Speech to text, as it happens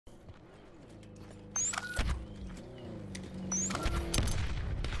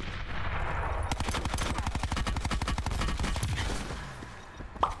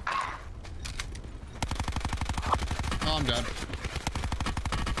I'm dead.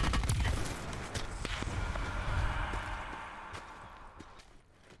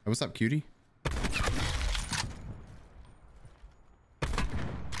 Hey, what's up, cutie?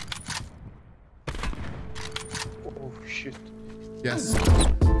 Oh shit. Yes.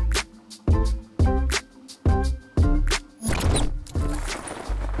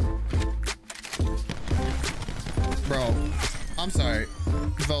 Bro, I'm sorry.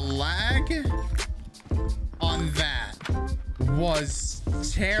 The lag on that was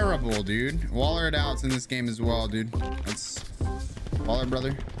terrible, dude. Waller it out's in this game as well, dude. That's Waller,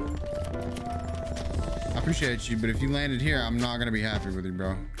 brother. I appreciate you, but if you landed here, I'm not gonna be happy with you,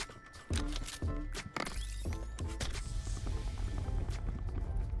 bro.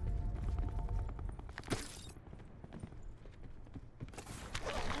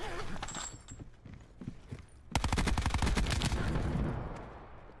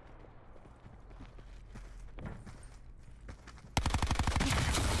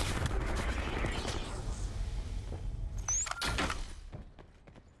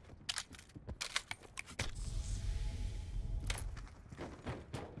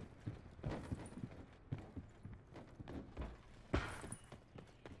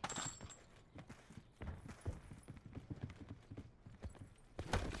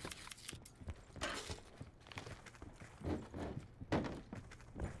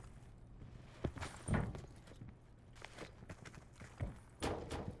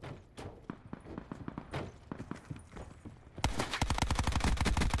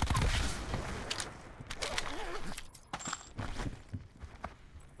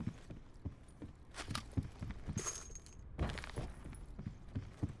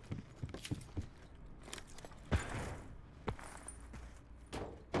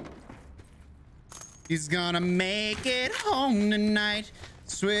 He's gonna make it home tonight.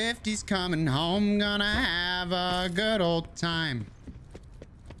 Swifty's coming home, gonna have a good old time.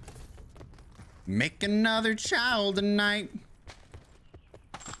 Make another child tonight.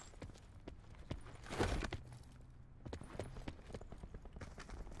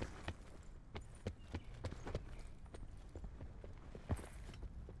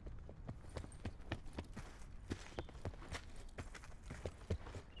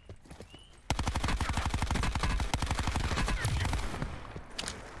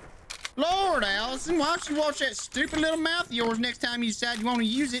 Lord, Allison, why don't you watch that stupid little mouth of yours next time you decide you want to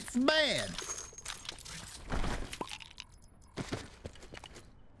use it for bad?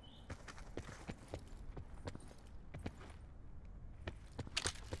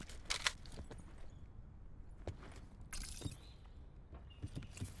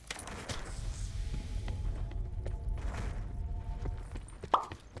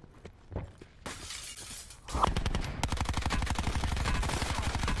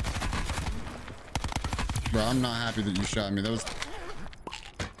 Bro, I'm not happy that you shot me. That was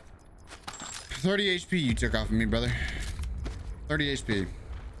 30 HP you took off of me, brother. 30 HP.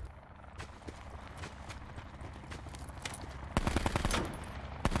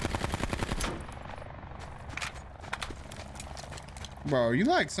 Bro, are you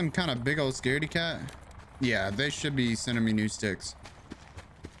like some kind of big old scaredy cat? Yeah, they should be sending me new sticks.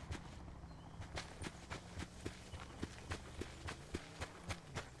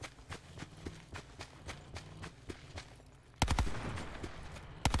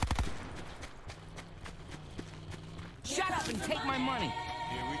 Shut up and take my money.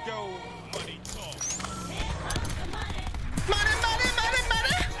 Here we go. Money talk. Money, money, money,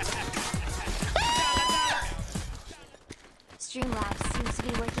 money! Streamlabs seems to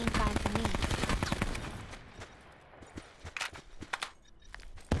be working fine for me.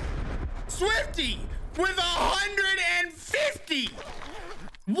 Swifty with 150.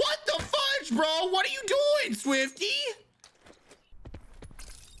 What the fudge, bro? What are you doing, Swifty?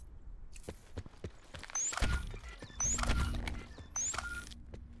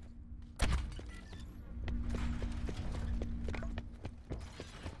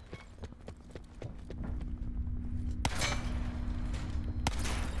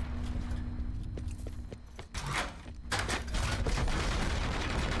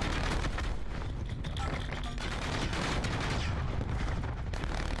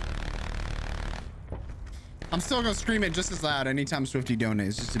 I'm still gonna scream it just as loud anytime Swifty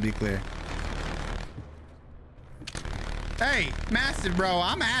donates, just to be clear. Hey, Massive, bro,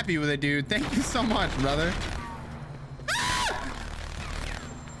 I'm happy with it, dude. Thank you so much, brother. Ah!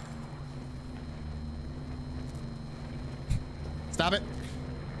 Stop it.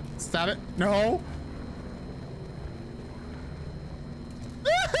 Stop it. No.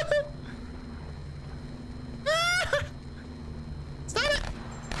 Stop it.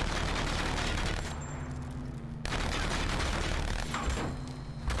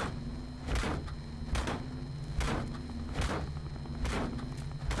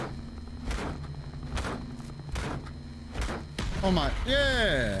 Oh my,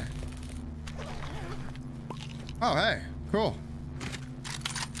 yeah. Oh, hey, cool.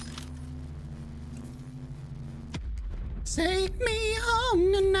 Take me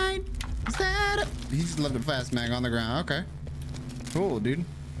home tonight. Is that a... He's left a fast mag on the ground. Okay. Cool, dude.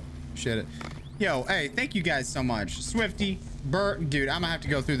 Shit it. Yo, hey, thank you guys so much. Swifty, Bert, dude, I'm gonna have to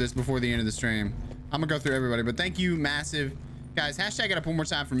go through this before the end of the stream. I'm gonna go through everybody, but thank you, Massive. Guys, hashtag it up one more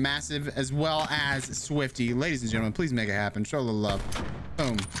time for Massive as well as Swifty. Ladies and gentlemen, please make it happen. Show a little love.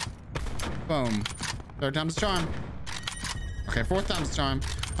 Boom. Boom. Third time's the charm. Okay, fourth time's the charm.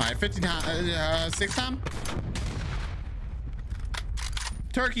 All right, 50 times, sixth time.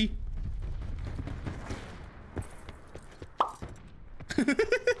 Turkey.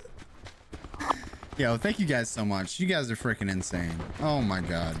 Yo, thank you guys so much. You guys are freaking insane. Oh my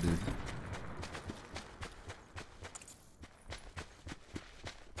God, dude.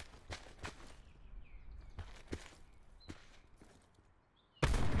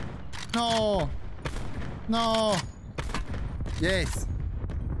 No. No. Yes.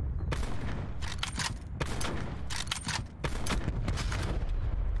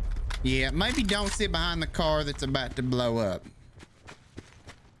 Yeah, maybe don't sit behind the car that's about to blow up.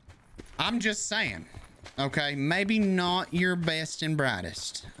 I'm just saying. Okay, maybe not your best and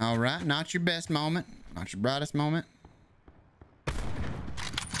brightest. All right, not your best moment, not your brightest moment.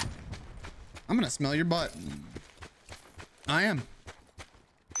 I'm gonna smell your butt. I am.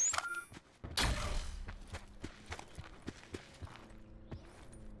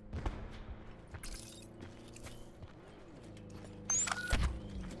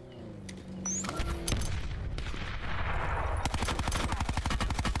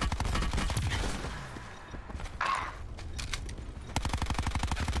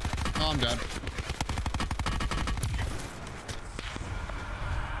 I'm done.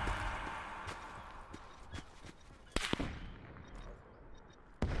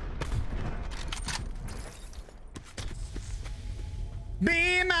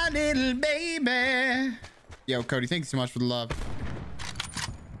 Be my little baby. Yo, Cody, thank you so much for the love.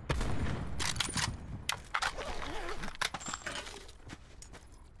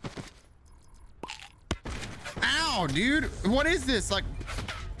 Ow, dude. What is this? Like,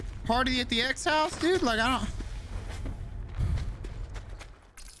 party at the X house, dude? Like, I don't...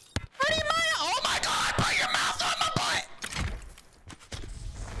 Oh my God, put your mouth on my butt!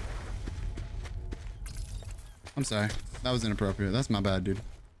 I'm sorry. That was inappropriate. That's my bad, dude.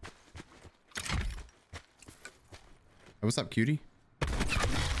 Hey, what's up, cutie?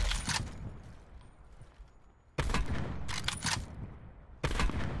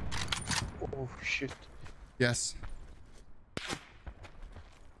 Oh shit. Yes.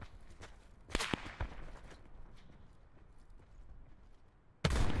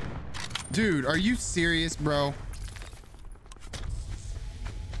 Dude, are you serious, bro?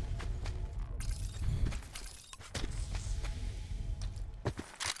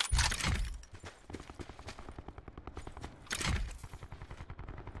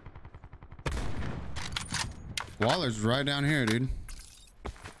 Waller's right down here, dude.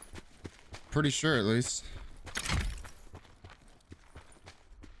 Pretty sure, at least.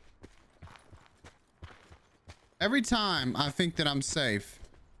 Every time I think that I'm safe,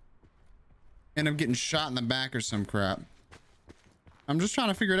 end up getting shot in the back or some crap. I'm just trying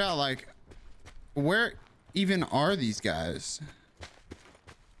to figure it out, like, where even are these guys?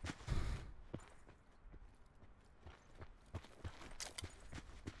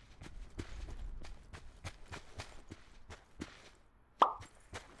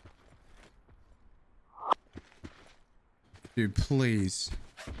 Dude, please.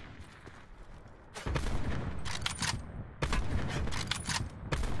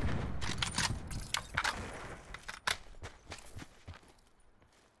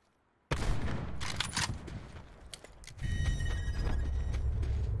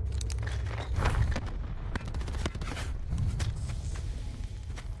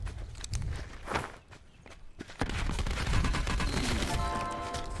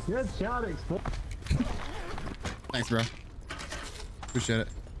 Good shot, Expel. Thanks, bro. Appreciate it.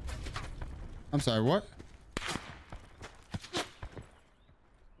 I'm sorry, what?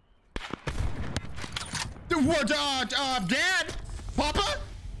 What, Dad? Papa?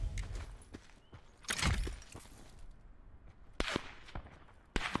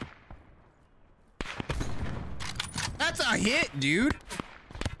 That's a hit, dude.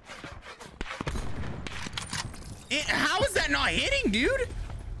 How is that not hitting, dude?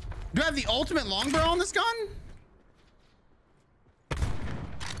 Do I have the ultimate longbow on this gun?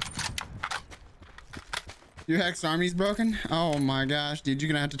 Your Hex Army's broken? Oh my gosh, dude, you're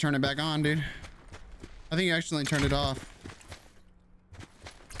gonna have to turn it back on, dude. I think you accidentally turned it off.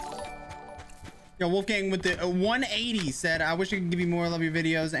 Yo, Wolfgang with the 180 said, I wish I could give you more. I love your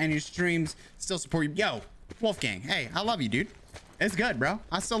videos and your streams. Still support you. Yo, Wolfgang. Hey, I love you, dude. It's good, bro.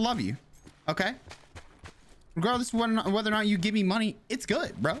 I still love you. Okay. Regardless of whether or not you give me money, it's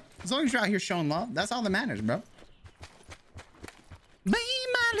good, bro. As long as you're out here showing love, that's all that matters, bro. Be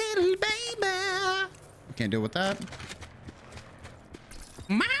my little baby. Can't deal with that.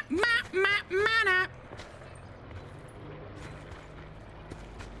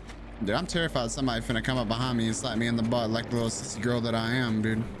 Dude, I'm terrified somebody finna come up behind me and slap me in the butt like the little sissy girl that I am,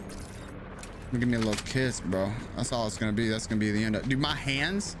 dude. Give me a little kiss, bro. That's all it's gonna be. That's gonna be the end of it. Dude, my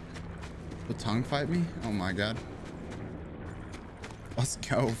hands will tongue fight me. Oh my god. Let's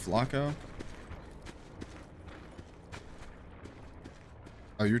go, Flacco.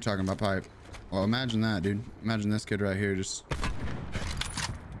 Oh, you're talking about pipe. Well, imagine that, dude. Imagine this kid right here just...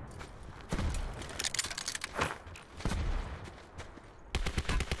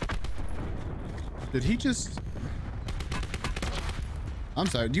 Did he just... I'm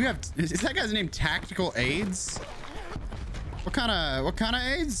sorry, do you have... Is that guy's name Tactical AIDS? What kind of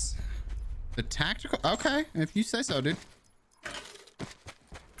AIDS? The tactical? Okay, if you say so, dude.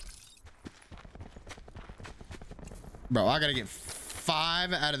 Bro, I gotta get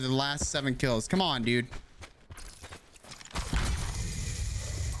 5 out of the last 7 kills. Come on, dude.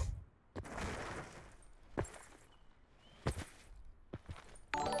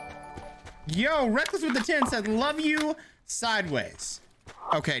 Yo, Reckless with the 10 said, love you sideways.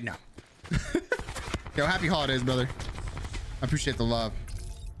 Okay, no. Yo, happy holidays, brother. I appreciate the love.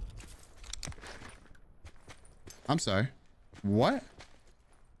 I'm sorry. What?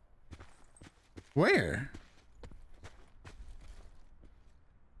 Where?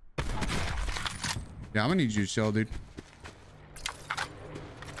 Yeah, I'm gonna need you to chill, dude.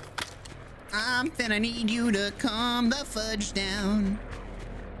 I'm finna need you to calm the fudge down.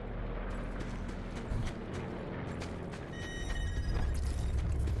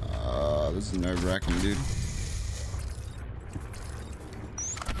 This is nerve-wracking, dude.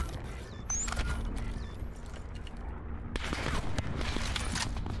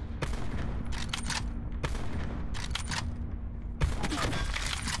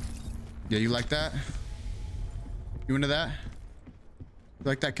 Yeah, you like that? You into that? You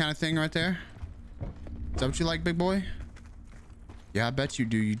like that kind of thing right there? Is that what you like, big boy? Yeah, I bet you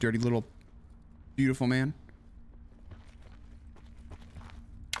do, you dirty little beautiful man.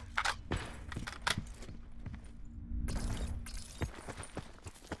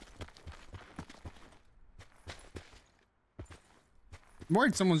 I'm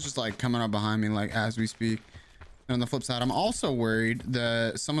worried someone's just like coming up behind me like as we speak. And on the flip side, I'm also worried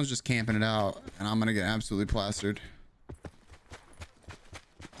that someone's just camping it out and I'm gonna get absolutely plastered.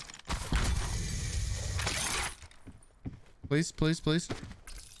 Please, please, please.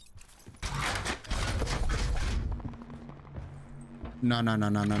 No, no, no,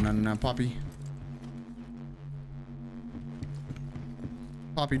 no, no, no, no, Poppy.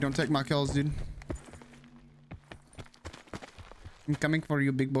 Poppy, don't take my kills, dude. I'm coming for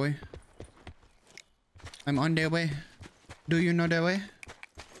you, big boy. I'm on their way. Do you know their way?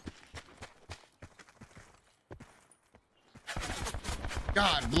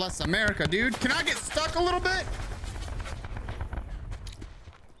 God bless America, dude. Can I get stuck a little bit?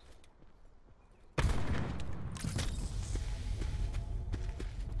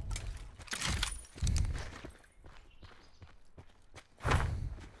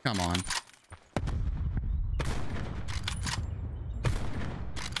 Come on.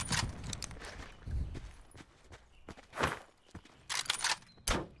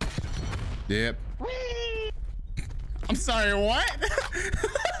 Yep. I'm sorry, what?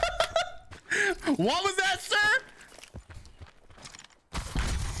 What was that, sir?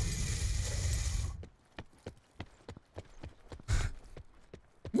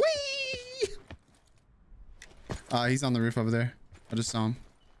 Whee! He's on the roof over there. I just saw him.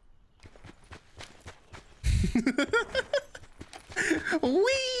 Whee!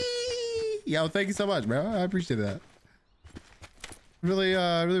 Yo, thank you so much, bro. I appreciate that. Really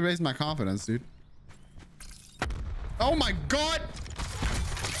raised my confidence, dude. Oh my god!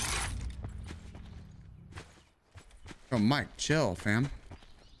 Oh, Mike, chill, fam.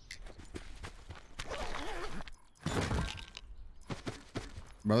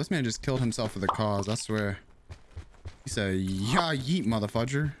 Bro, this man just killed himself for the cause, I swear. He said, yeah, yeet,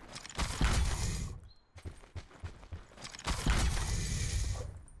 motherfudger.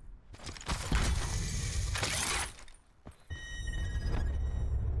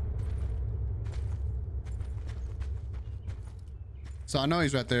 So I know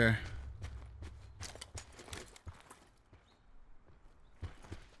he's right there.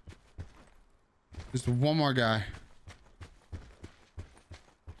 Just one more guy.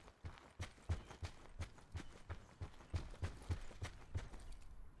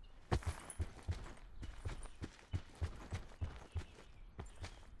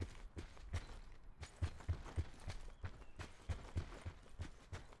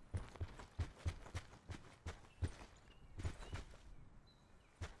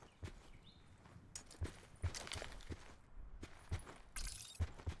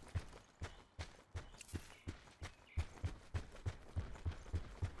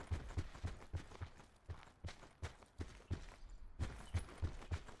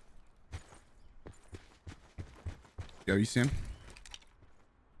 Yo, you see him?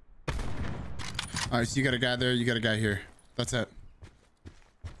 All right, so you got a guy there, you got a guy here. That's it.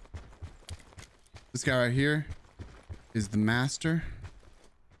 This guy right here is the master.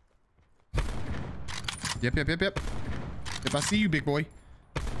 Yep. Yep, I see you, big boy.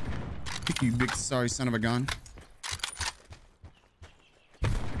 You big sorry son of a gun.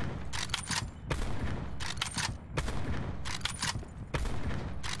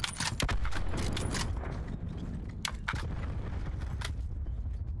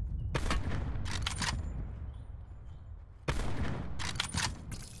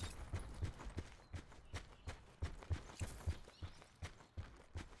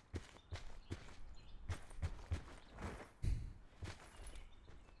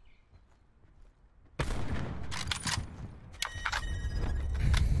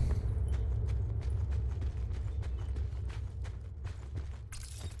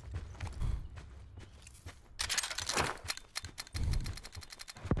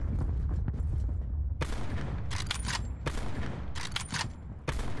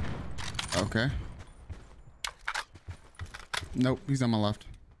 Okay. Nope, he's on my left.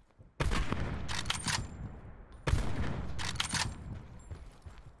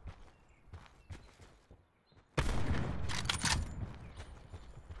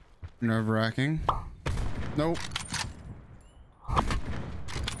 Nerve-wracking. Nope.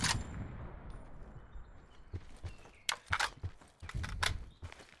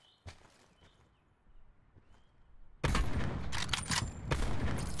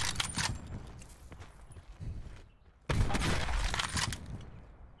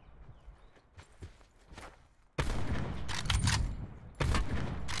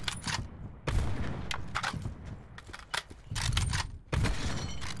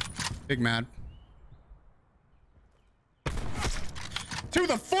 Big mad. To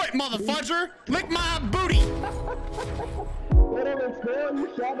the foot, motherfudger! Lick my booty! Whatever, it's there.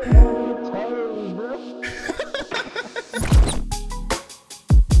 You shot him.